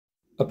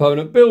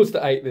Opponent builds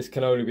to 8, this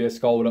can only be a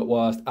Scold at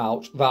worst,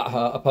 ouch, that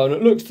hurt.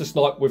 Opponent looks to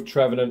snipe with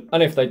Trevadent,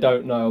 and if they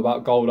don't know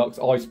about Golduck's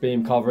Ice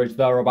Beam coverage,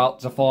 they're about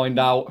to find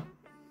out.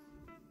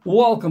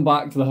 Welcome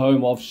back to the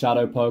home of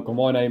Shadow Pokemon.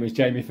 My name is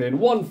Jamie Finn,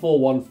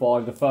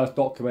 1415, the first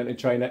documented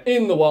trainer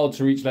in the world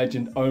to reach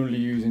legend only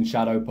using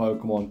Shadow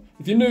Pokemon.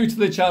 If you're new to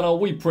the channel,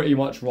 we pretty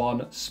much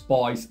run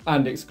Spice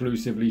and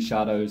exclusively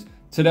Shadows.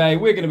 Today,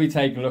 we're going to be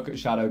taking a look at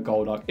Shadow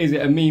Golduck. Is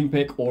it a meme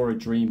pick or a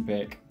dream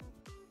pick?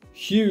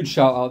 Huge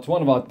shout out to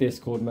one of our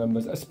Discord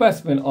members, a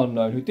Specimen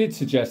Unknown, who did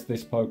suggest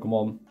this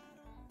Pokemon.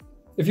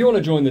 If you want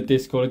to join the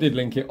Discord, I did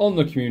link it on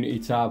the community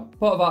tab.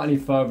 But without any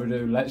further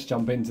ado, let's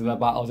jump into the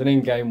battles. And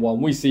in game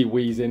 1, we see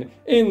Weezing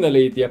in the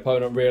lead. The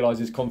opponent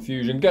realises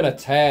confusion, gonna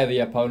tear the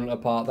opponent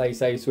apart. They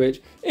say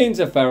switch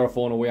into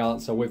Ferrathorn, and we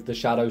answer with the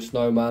Shadow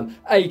Snowman,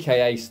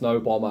 aka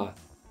Snow Bomber.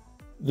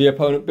 The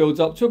opponent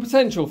builds up to a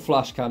potential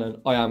flash cannon.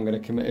 I am going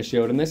to commit a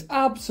shield, and this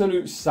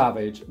absolute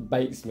savage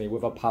baits me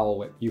with a power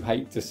whip. You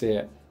hate to see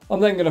it. I'm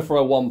then going to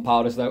throw one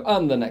Powder Snow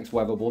and the next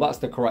Weather Ball. That's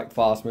the correct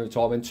fast move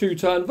time in 2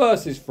 turn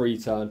versus 3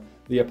 turn.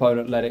 The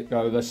opponent let it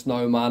go. The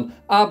Snowman,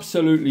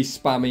 absolutely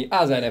spammy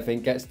as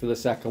anything, gets to the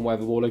second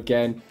Weather Ball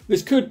again.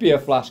 This could be a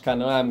flash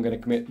cannon. I am going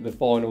to commit the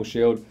final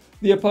shield.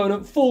 The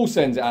opponent full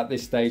sends it at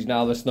this stage.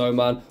 Now the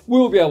Snowman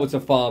will be able to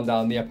farm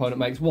down. The opponent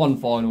makes one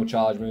final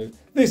charge move.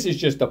 This is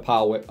just a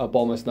Power Whip,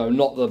 Abomasnow,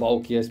 not the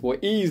bulkiest. We're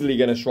easily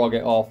going to shrug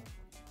it off.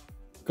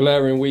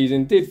 Galarian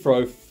Weezing did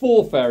throw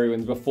 4 Fairy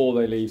Winds before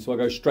they leave, so I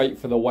go straight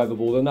for the Weather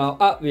Ball. They're now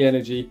at the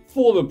energy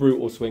for the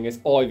Brutal Swing. It's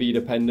IV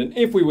dependent.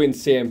 If we win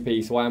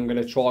CMP, so I am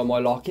going to try my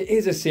luck. It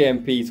is a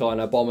CMP time.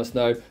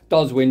 Abomasnow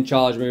does win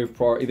charge move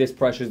priority. This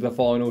pressures the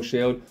final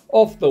shield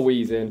off the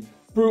Weezing.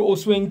 Brutal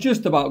Swing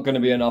just about going to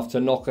be enough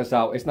to knock us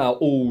out. It's now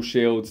all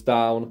shields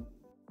down.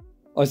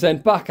 I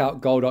send back out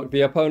Golduck,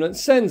 the opponent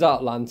sends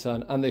out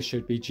Lanturn, and this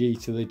should be G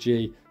to the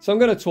G. So I'm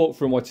going to talk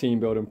through my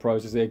team building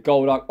process here.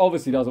 Golduck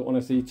obviously doesn't want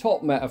to see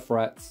top meta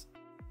threats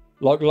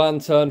like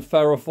Lanturn,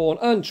 Ferrathorn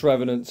and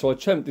Trevadent, so I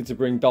attempted to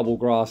bring double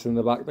grass in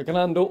the back that can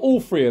handle all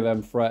 3 of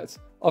them threats.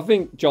 I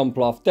think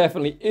Jumpluff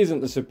definitely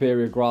isn't the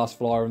superior grass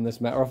flyer in this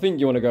meta. I think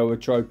you want to go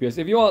with Tropius.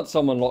 If you aren't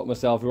someone like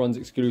myself who runs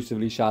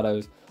exclusively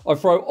Shadows, I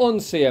throw on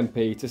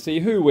CMP to see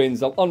who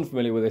wins. I'm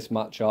unfamiliar with this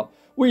matchup.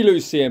 We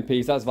lose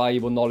CMPs, that's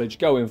valuable knowledge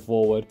going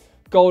forward.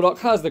 Golduck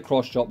has the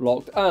cross chop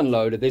locked and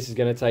loaded. This is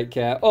going to take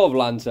care of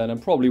Lanturn,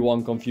 and probably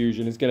one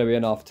confusion is going to be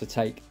enough to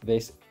take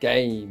this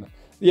game.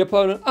 The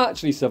opponent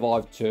actually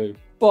survived 2,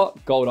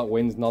 but Golduck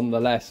wins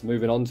nonetheless.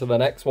 Moving on to the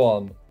next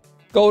one.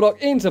 Golduck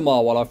into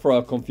Marwell, I throw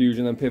a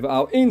confusion and pivot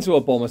out into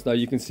Abomasnow.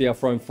 You can see I've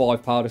thrown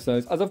 5 Powder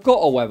Stones as I've got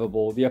a Weather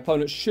Ball. The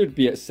opponent should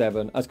be at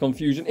 7 as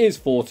confusion is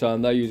 4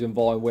 turn. They're using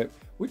Vine Whip,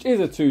 which is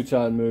a 2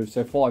 turn move,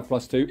 so 5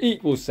 plus 2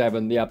 equals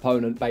 7. The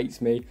opponent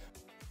baits me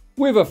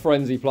with a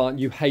Frenzy Plant.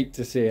 You hate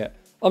to see it.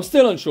 I'm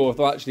still unsure if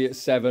they're actually at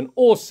 7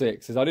 or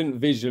 6, as I didn't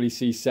visually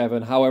see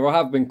 7. However, I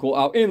have been caught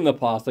out in the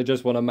past. I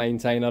just want to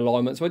maintain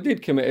alignment, so I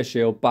did commit a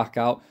shield. Back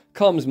out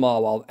comes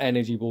Marwell.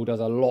 Energy Ball does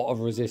a lot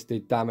of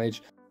resisted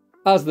damage.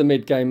 As the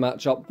mid-game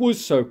matchup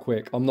was so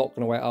quick, I'm not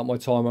going to wait out my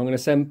timer. I'm going to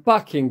send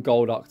back in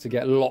Golduck to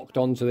get locked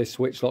onto this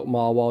switch lock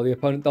Marwell. The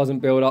opponent doesn't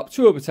build up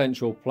to a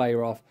potential play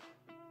rough.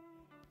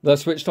 The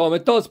switch timer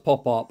does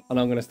pop up, and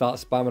I'm going to start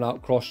spamming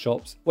out cross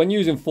chops. When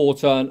using 4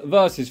 turn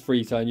versus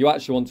 3 turn, you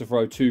actually want to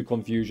throw 2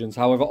 confusions.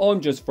 However,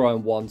 I'm just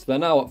throwing 1, so they're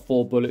now at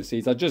 4 bullet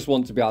seeds. I just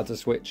want to be able to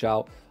switch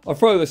out. I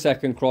throw the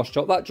second cross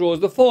chop, that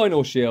draws the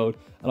final shield,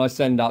 and I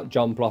send out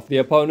Jumpluff. The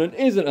opponent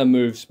isn't a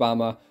move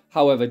spammer,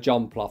 however,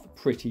 Jumpluff,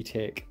 pretty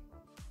tick.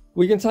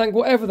 We can tank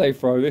whatever they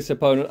throw. This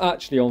opponent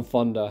actually on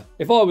Thunder.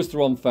 If I was to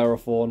run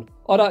Ferrathorn,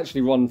 I'd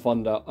actually run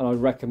Thunder, and I'd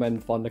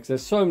recommend Thunder because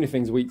there's so many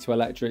things weak to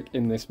electric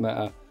in this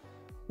meta.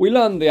 We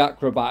land the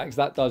Acrobatics,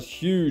 that does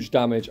huge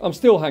damage. I'm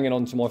still hanging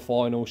on to my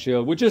final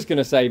shield. We're just going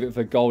to save it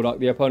for Golduck.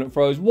 The opponent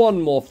throws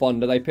 1 more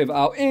Thunder. They pivot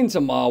out into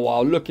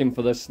Marwell looking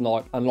for the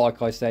snipe. And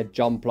like I said,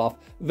 Jumpluff,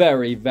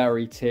 very,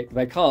 very tick.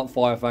 They can't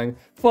Fire Fang.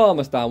 Farm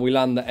us down. We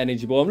land the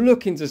Energy Ball. I'm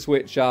looking to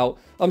switch out.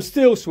 I'm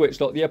still switched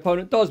locked. The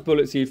opponent does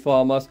Bullet Seed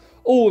farm us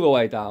all the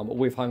way down. But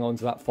we've hung on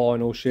to that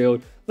final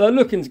shield. They're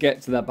looking to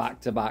get to their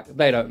back-to-back.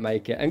 They don't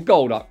make it. And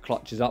Golduck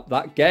clutches up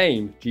that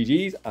game.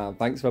 GG's and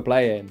thanks for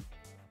playing.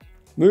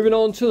 Moving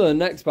on to the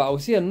next battle,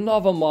 we see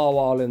another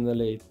Marwell in the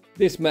lead.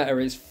 This meta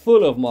is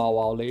full of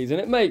Marwell leads, and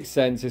it makes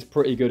sense. It's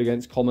pretty good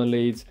against common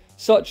leads,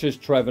 such as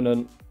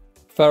Trevadent,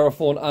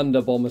 Ferrathorn and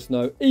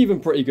Abomasnow. Even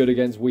pretty good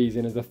against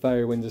Weezing, as the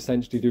Fairy Winds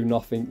essentially do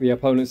nothing. The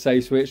opponent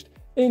safe switched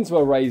into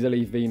a Razor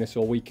Leaf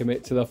Venusaur. We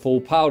commit to the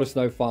full Powder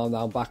Snow farm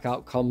down. Back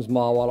out comes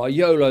Marwell. I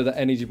YOLO the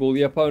Energy Ball.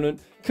 The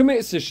opponent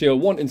commits to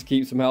shield, wanting to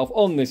keep some health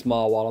on this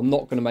Marwell. I'm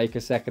not going to make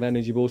a second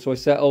Energy Ball, so I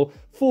settle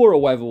for a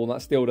Weather Ball, and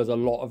that still does a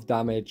lot of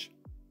damage.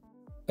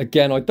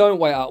 Again, I don't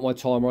wait out my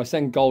timer. I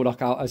send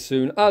Golduck out as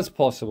soon as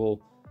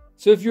possible.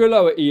 So if you're a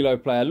lower elo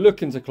player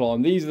looking to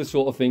climb, these are the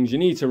sort of things you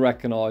need to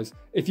recognise.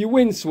 If you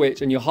win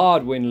switch and you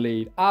hard win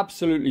lead,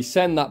 absolutely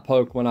send that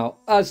Pokemon out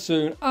as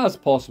soon as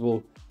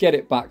possible. get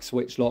it back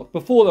switch locked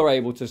before they're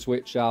able to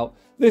switch out.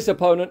 This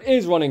opponent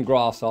is running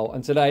Grass Hole,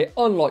 and today,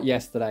 unlike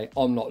yesterday,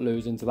 I'm not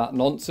losing to that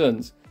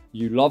nonsense.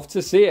 You love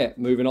to see it.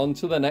 Moving on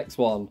to the next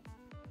one.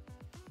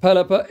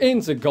 Pelipper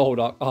into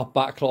Golduck. Our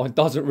backline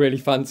doesn't really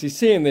fancy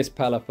seeing this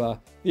Pelipper.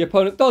 The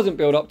opponent doesn't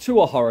build up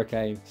to a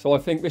Hurricane, so I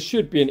think this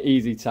should be an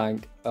easy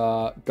tank.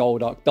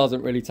 Golduck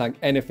doesn't really tank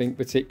anything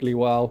particularly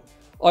well.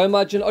 I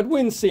imagine I'd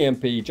win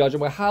CMP, judging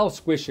by how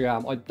squishy I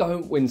am. I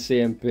don't win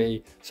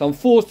CMP, so I'm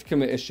forced to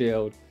commit a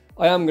shield.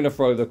 I am going to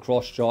throw the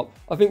cross chop.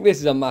 I think this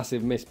is a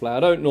massive misplay. I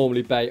don't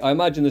normally bait. I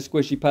imagine the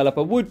squishy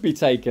Pelipper would be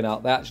taken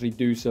out. They actually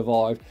do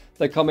survive.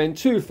 They come in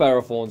 2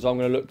 Ferrathorns. I'm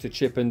going to look to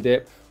chip and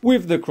dip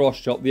with the cross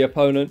chop. The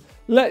opponent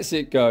lets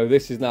it go.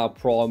 This is now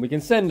prime. We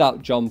can send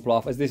out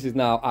Jumpluff, as this is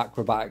now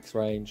acrobatics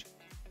range.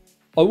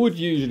 I would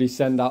usually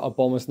send out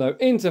Abomasnow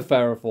into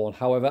Ferrathorn.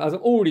 However, as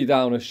I'm already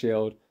down a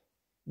shield,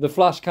 the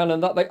flash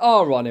cannon that they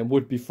are running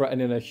would be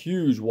threatening a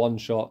huge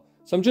one-shot.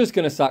 So I'm just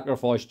going to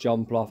sacrifice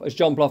Jumpluff, as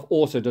Jumpluff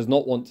also does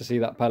not want to see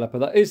that Pelipper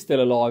that is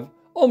still alive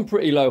on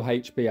pretty low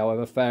HP.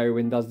 However, Fairy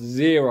Wind does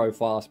 0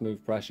 fast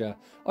move pressure.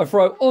 I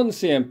throw on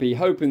CMP,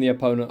 hoping the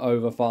opponent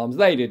overfarms.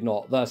 They did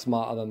not. They're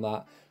smarter than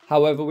that.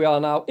 However, we are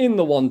now in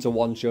the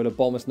 1-to-1 shield.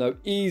 Abomasnow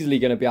easily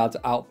going to be able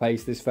to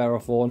outpace this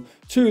Ferrathorn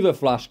to the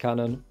flash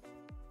cannon.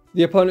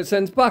 The opponent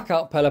sends back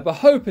out Pelipper,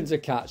 hoping to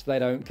catch. They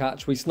don't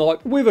catch. We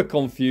snipe with a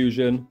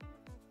confusion.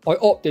 I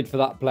opted for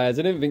that player. I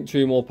didn't think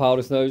 2 more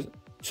Powder Snows.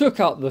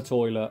 Took out the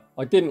toilet.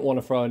 I didn't want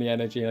to throw any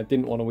energy and I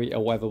didn't want to eat a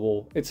weather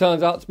ball. It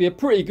turns out to be a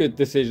pretty good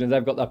decision.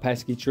 They've got their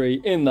pesky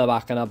tree in the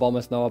back and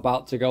Abomasnow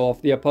about to go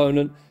off the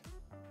opponent.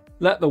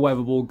 Let the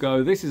weather ball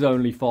go. This is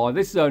only 5.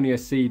 This is only a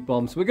seed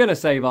bomb. So we're going to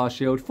save our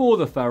shield for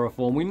the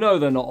Ferrathorn. We know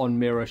they're not on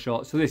mirror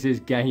shot, so this is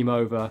game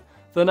over.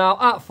 They're now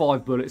at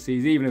 5 bullet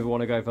seeds, even if we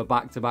want to go for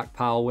back-to-back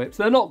power whips.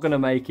 They're not going to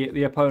make it.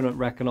 The opponent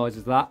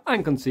recognises that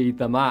and concede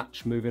the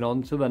match. Moving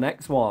on to the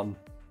next one.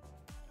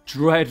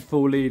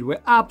 Dreadful lead.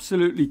 We're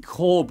absolutely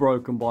core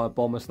broken by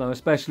Abomasnow,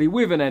 especially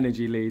with an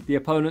energy lead. The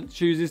opponent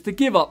chooses to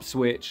give up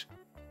switch.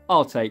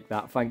 I'll take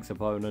that, thanks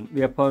opponent.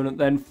 The opponent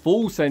then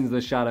full sends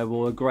the Shadow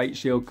Ball, a great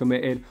shield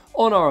committed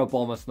on our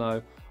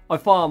Abomasnow. I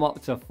farm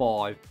up to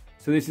 5.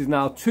 So this is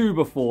now 2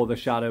 before the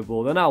Shadow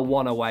Ball. They're now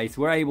 1 away,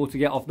 so we're able to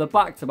get off the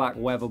back-to-back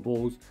weather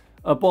balls.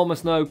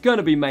 Abomasnow going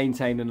to be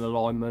maintaining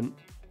alignment.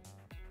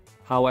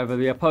 However,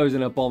 the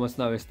opposing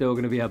Abomasnow is still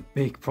going to be a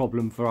big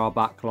problem for our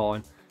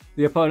backline.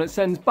 The opponent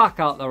sends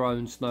back out their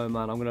own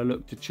snowman. I'm going to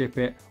look to chip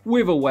it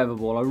with a weather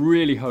ball. I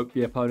really hope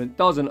the opponent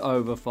doesn't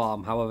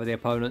overfarm. However, the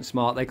opponent's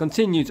smart. They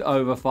continue to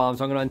overfarm,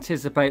 so I'm going to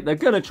anticipate they're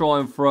going to try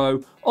and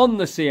throw on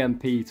the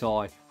CMP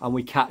tie. And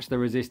we catch the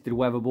resisted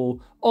weather ball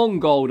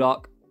on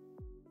Golduck.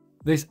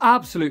 This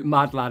absolute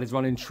mad lad is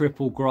running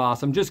triple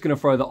grass. I'm just going to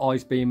throw the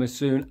ice beam as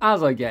soon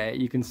as I get it.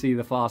 You can see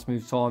the fast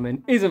move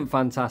timing isn't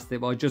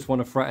fantastic, but I just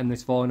want to threaten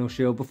this final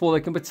shield before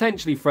they can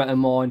potentially threaten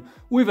mine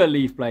with a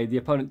leaf blade. The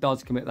opponent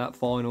does commit that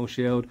final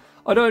shield.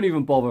 I don't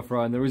even bother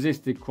throwing the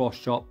resisted cross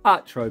chop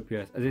at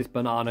Tropius, as this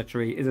banana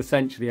tree is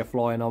essentially a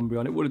flying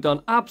Umbreon. It would have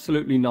done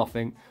absolutely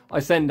nothing.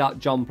 I send out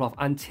Jumpluff,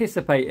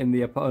 anticipating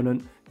the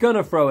opponent,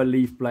 gonna throw a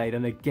leaf blade,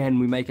 and again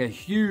we make a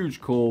huge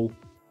call.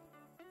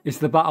 It's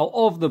the battle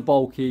of the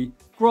bulky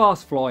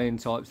grass flying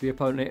types. The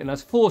opponent hitting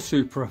us 4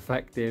 super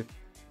effective.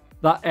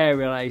 That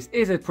aerial ace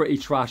is a pretty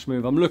trash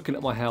move. I'm looking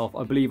at my health.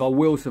 I believe I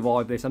will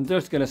survive this. I'm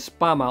just going to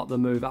spam out the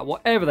move at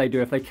whatever they do.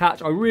 If they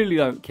catch, I really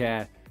don't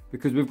care,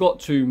 because we've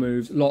got 2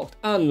 moves locked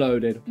and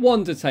loaded.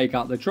 1 to take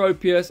out the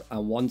Tropius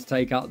and 1 to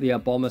take out the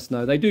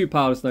Abomasnow. They do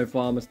Powder Snow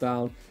farm us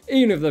down.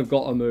 Even if they've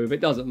got a move,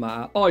 it doesn't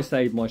matter. I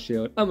saved my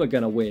shield and we're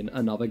going to win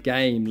another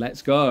game.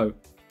 Let's go.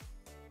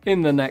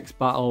 In the next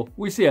battle,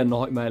 we see a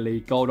Nightmare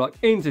League Golduck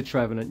into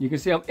Trevadent. You can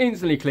see I'm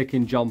instantly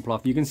clicking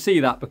Jumpluff. You can see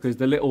that because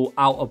the little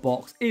outer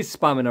box is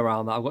spamming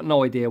around that. I've got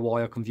no idea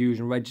why a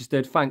confusion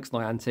registered. Thanks,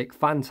 Niantic.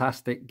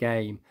 Fantastic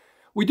game.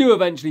 We do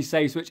eventually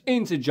save switch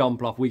into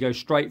Jumpluff. We go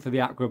straight for the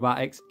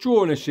acrobatics,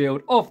 drawing a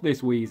shield off this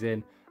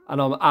Weezing,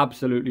 and I'm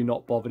absolutely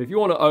not bothered. If you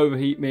want to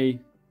overheat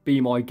me, be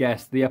my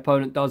guest. The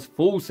opponent does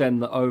full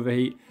send the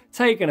overheat,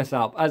 taking us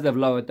out as they've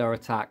lowered their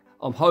attack.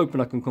 I'm hoping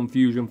I can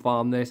confusion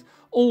farm this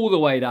all the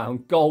way down.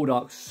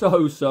 Golduck,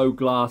 so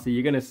glassy.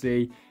 You're going to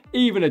see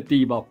even a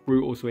debuff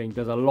brutal swing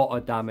does a lot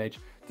of damage.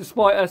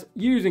 Despite us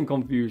using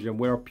confusion,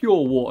 we're a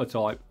pure water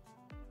type.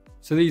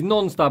 So these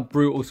non-stab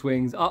brutal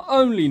swings are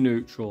only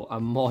neutral,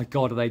 and my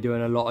god are they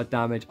doing a lot of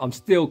damage. I'm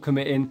still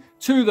committing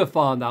to the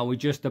farm down. We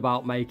just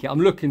about make it. I'm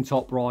looking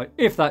top right.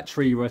 If that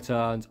tree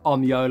returns,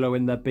 I'm YOLO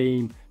in the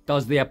beam.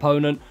 Does the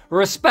opponent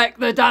respect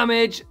the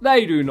damage?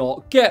 They do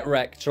not. Get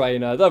wrecked,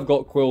 trainer. They've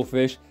got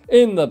Quillfish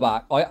in the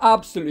back. I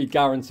absolutely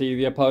guarantee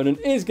the opponent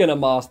is going to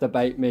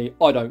masturbate me.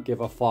 I don't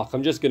give a fuck.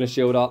 I'm just going to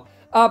shield up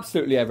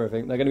absolutely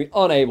everything. They're going to be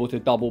unable to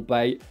double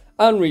bait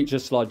and reach a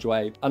sludge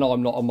wave. And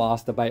I'm not a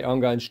masturbator.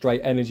 I'm going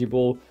straight energy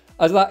ball,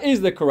 as that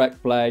is the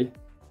correct play.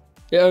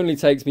 It only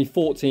takes me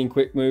 14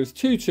 quick moves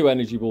to 2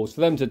 energy balls for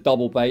them to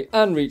double bait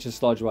and reach a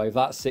sludge wave.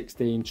 That's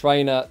 16.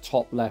 Trainer,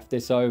 top left,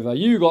 it's over.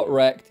 You got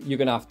wrecked. You're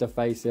going to have to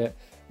face it.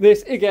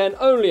 This, again,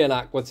 only an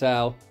Aqua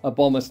Tail.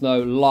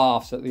 Abomasnow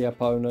laughs at the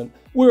opponent.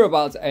 We're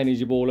about to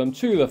Energy Ball him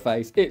to the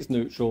face. It's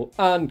neutral.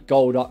 And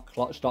Golduck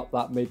clutched up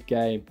that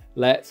mid-game.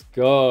 Let's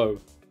go.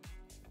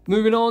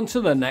 Moving on to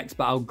the next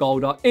battle,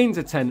 Golduck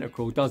into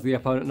Tentacruel. Does the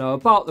opponent know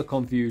about the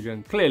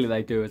confusion? Clearly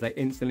they do, as they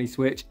instantly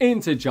switch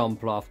into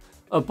Jumpluff.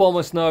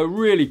 Abomasnow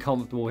really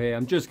comfortable here.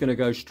 I'm just going to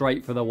go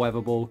straight for the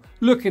Weather Ball.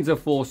 Looking to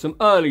force some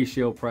early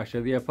shield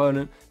pressure. The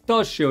opponent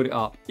does shield it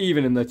up,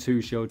 even in the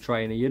 2-shield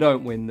trainer. You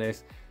don't win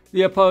this.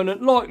 The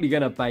opponent likely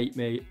going to bait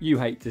me. You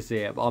hate to see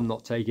it, but I'm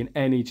not taking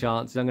any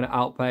chances. I'm going to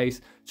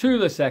outpace to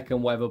the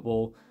second Weather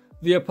Ball.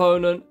 The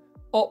opponent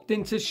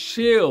opting to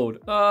shield.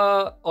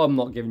 I'm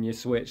not giving you a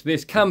switch.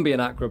 This can be an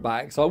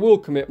acrobatic, so I will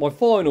commit my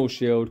final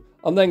shield.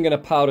 I'm then going to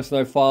Powder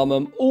Snow farm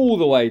them all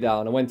the way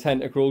down, and when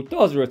Tentacruel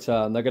does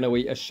return, they're going to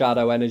eat a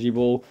Shadow Energy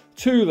Ball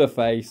to the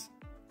face.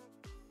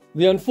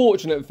 The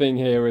unfortunate thing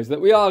here is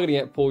that we are going to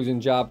get Poison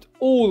jabbed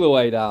all the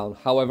way down.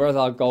 However, as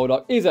our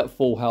Golduck is at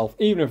full health,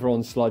 even if we're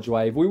on Sludge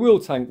Wave, we will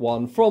tank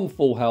one from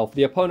full health.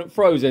 The opponent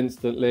throws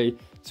instantly,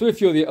 so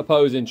if you're the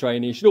opposing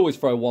trainer, you should always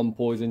throw 1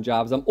 Poison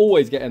jabs. I'm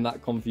always getting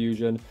that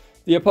confusion.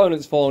 The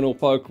opponent's final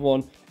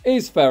Pokemon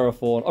is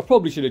Ferrathorn. I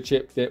probably should have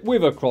chipped it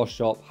with a Cross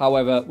Chop.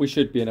 However, we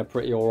should be in a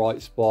pretty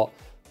alright spot.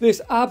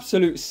 This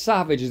absolute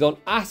savage is on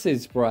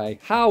Acid Spray.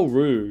 How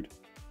rude.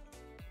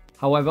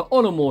 However,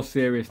 on a more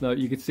serious note,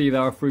 you can see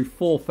there are through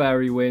 4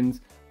 Fairy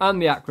Winds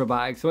and the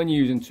Acrobatics. So when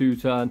you're using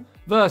 2-turn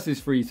versus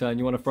 3-turn,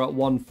 you want to throw out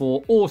 1,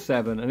 4 or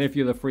 7. And if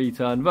you're the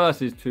 3-turn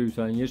versus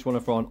 2-turn, you just want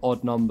to throw on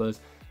odd numbers.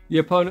 The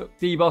opponent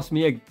debuffs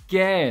me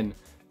again.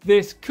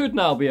 This could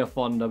now be a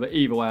Thunder, but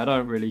either way, I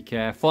don't really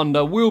care.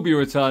 Thunder will be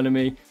returning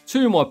me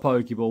to my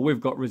Pokeball. We've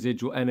got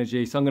residual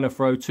energy, so I'm going to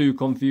throw 2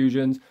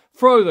 Confusions.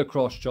 Throw the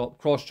Cross Chop.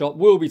 Cross Chop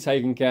will be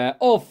taking care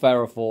of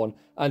Ferrathorn.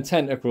 And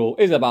Tentacruel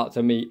is about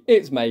to meet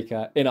its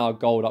maker in our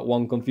Golduck.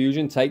 1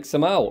 Confusion takes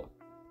them out.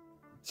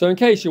 So in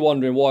case you're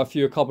wondering why I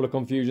threw a couple of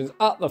Confusions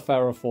at the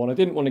Ferrathorn, I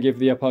didn't want to give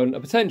the opponent a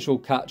potential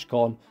catch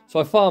con. So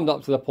I farmed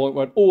up to the point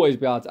where I'd always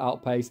be able to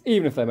outpace,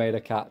 even if they made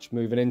a catch.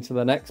 Moving into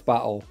the next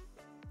battle.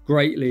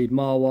 Great lead,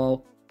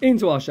 Marwile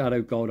into our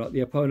Shadow Golduck.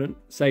 The opponent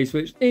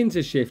switched into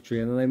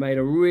Shiftry, and then they made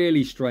a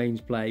really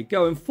strange play,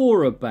 going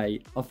for a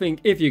bait. I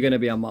think if you're going to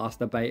be a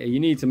master baiter, you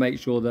need to make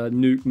sure the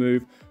nuke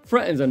move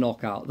threatens a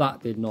knockout.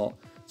 That did not.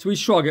 So we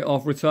shrug it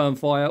off, return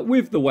fire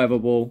with the Weather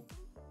Ball.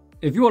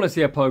 If you want to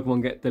see a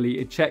Pokemon get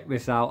deleted, check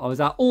this out. I was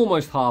at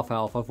almost half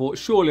health. I thought,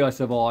 surely I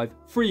survived.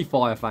 3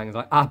 Fire Fangs.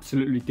 I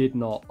absolutely did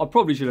not. I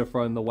probably should have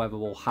thrown the Weather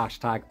Ball.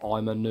 Hashtag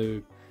I'm a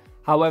noob.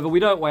 However, we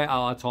don't wait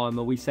out our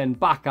timer. We send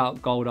back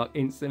out Golduck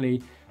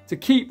instantly to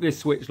keep this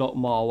Switch Lock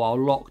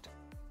Marwile locked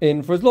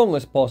in for as long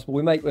as possible.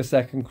 We make the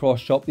second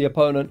Cross Chop. The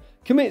opponent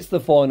commits the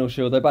final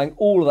shield. They bang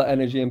all of that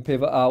energy and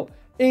pivot out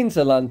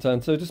into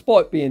Lanturn. So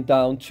despite being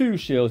down 2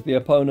 shields, the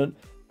opponent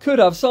could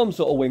have some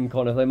sort of win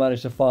con if they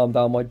manage to farm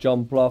down my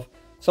Jumpluff.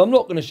 So I'm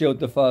not going to shield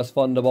the first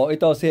Thunderbolt.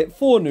 It does hit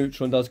for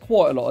neutral and does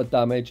quite a lot of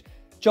damage.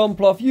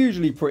 Jumpluff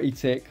usually pretty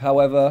tick.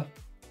 However,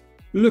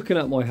 looking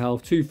at my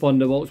health, 2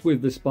 Thunderbolts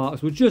with the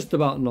Sparks will just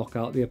about knock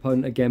out. The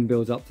opponent again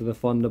builds up to the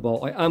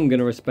Thunderbolt. I am going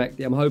to respect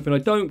it. I'm hoping I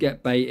don't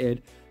get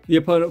baited. The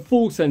opponent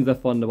full sends the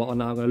Thunderbolt. I'm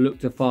now going to look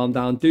to farm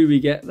down. Do we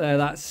get there?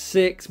 That's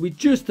 6. We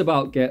just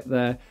about get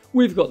there.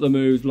 We've got the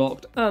moves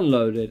locked and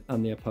loaded,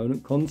 and the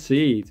opponent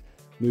concedes.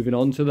 Moving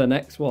on to the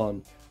next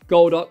one.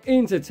 Golduck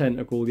into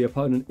Tentacruel. The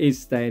opponent is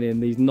staying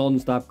in. These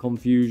non-stab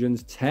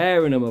Confusions,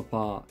 tearing them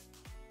apart.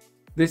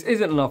 This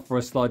isn't enough for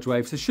a Sludge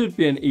Wave, so should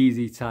be an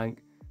easy tank.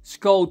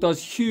 Skull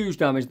does huge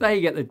damage.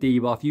 They get the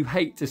debuff. You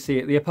hate to see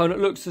it. The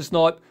opponent looks to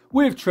snipe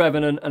with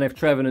Trevadent, and if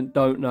Trevadent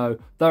don't know,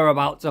 they're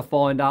about to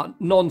find out.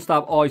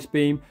 Non-stab Ice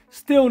Beam,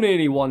 still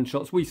nearly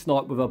one-shots. We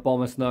snipe with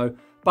Abomasnow.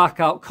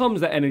 Back out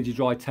comes the Energy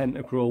Dry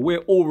Tentacruel. We're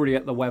already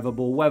at the Weather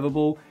Ball. Weather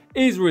Ball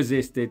is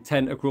resisted.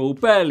 Tentacruel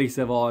barely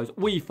survives.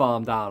 We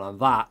farm down, and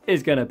that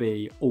is going to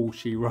be all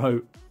she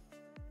wrote.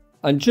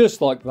 And just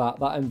like that,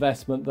 that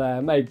investment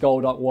there made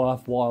Golduck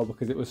worthwhile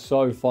because it was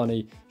so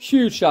funny.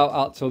 Huge shout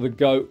out to the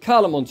GOAT,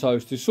 Callum on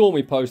Toast, who saw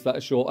me post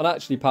that short and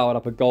actually powered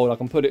up a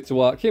Golduck and put it to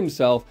work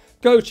himself.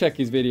 Go check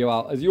his video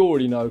out. As you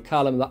already know,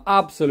 Callum, the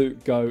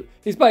absolute GOAT.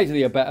 He's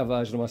basically a better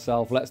version of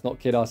myself. Let's not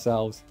kid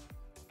ourselves.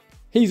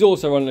 He's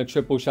also running a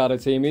triple Shadow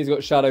team. He's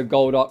got Shadow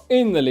Golduck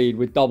in the lead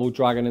with Double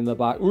Dragon in the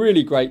back.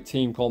 Really great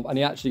team comp, and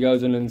he actually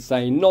goes on an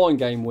insane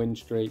 9-game win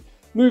streak.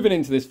 Moving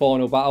into this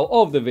final battle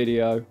of the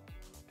video.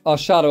 Our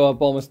Shadow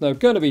Abomasnow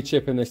going to be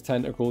chipping this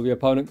Tentacruel. The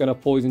opponent going to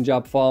Poison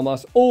Jab farm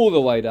us all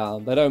the way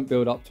down. They don't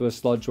build up to a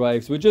Sludge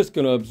Wave, so we're just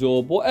going to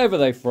absorb whatever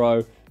they throw.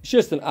 It's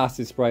just an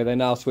Acid Spray. They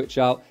now switch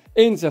out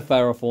into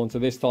Ferrathorn, so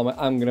this time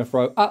I am going to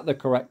throw at the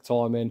correct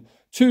timing.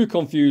 2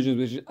 Confusions,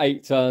 which is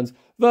 8 turns,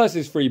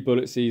 versus 3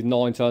 Bullet Seeds,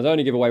 9 turns. I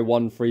only give away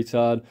 1 free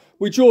turn.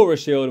 We draw a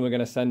shield and we're going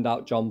to send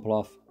out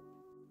Jumpluff.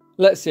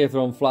 Let's see if they're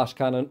on Flash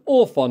Cannon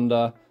or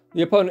Thunder.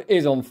 The opponent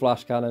is on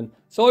Flash Cannon.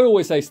 So I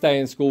always say stay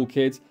in school,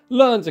 kids.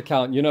 Learn to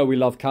count. You know we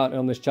love counting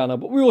on this channel,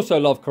 but we also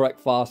love correct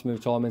fast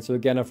move timing. So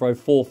again, I throw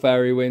 4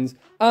 Fairy Winds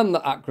and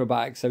the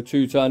Acrobatics. So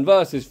 2 turn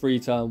versus 3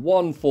 turn,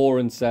 1, 4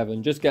 and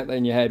 7. Just get that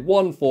in your head,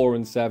 1, 4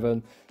 and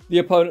 7. The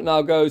opponent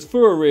now goes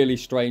for a really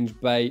strange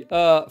bait.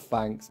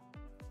 Thanks.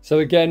 So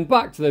again,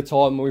 back to the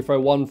time when we throw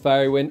 1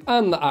 Fairy Wind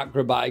and the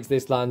Acrobatics.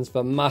 This lands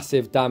for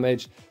massive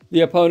damage.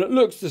 The opponent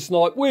looks to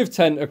snipe with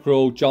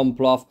Tentacruel,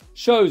 Jumpluff,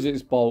 shows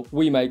its bulk,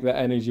 we make the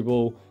Energy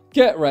Ball,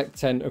 get wrecked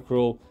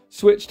Tentacruel,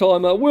 switch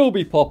timer will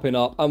be popping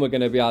up and we're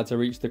going to be able to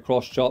reach the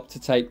cross chop to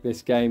take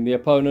this game. The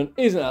opponent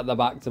isn't at the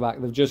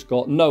back-to-back, they've just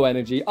got no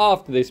energy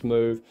after this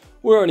move.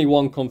 We're only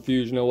 1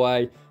 confusion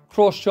away.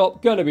 Cross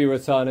chop going to be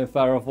returning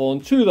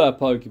Ferrathorn to their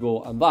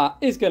Pokeball and that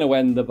is going to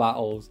end the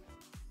battles.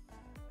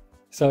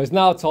 So it's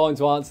now time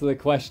to answer the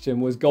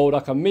question, was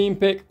Golduck a meme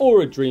pick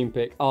or a dream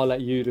pick? I'll let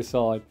you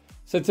decide.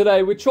 So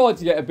today we tried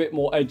to get a bit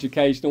more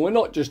educational. We're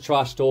not just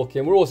trash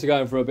talking, we're also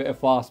going for a bit of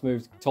fast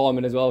move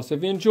timing as well. So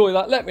if you enjoy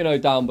that, let me know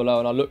down below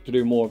and I'll look to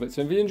do more of it.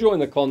 So if you're enjoying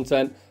the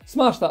content,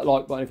 smash that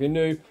like button. If you're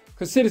new,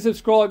 consider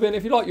subscribing.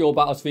 If you like your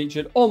battles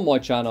featured on my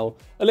channel,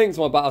 a link to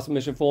my battle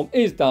submission form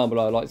is down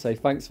below. I'd like to say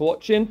thanks for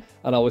watching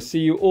and I will see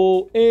you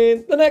all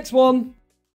in the next one.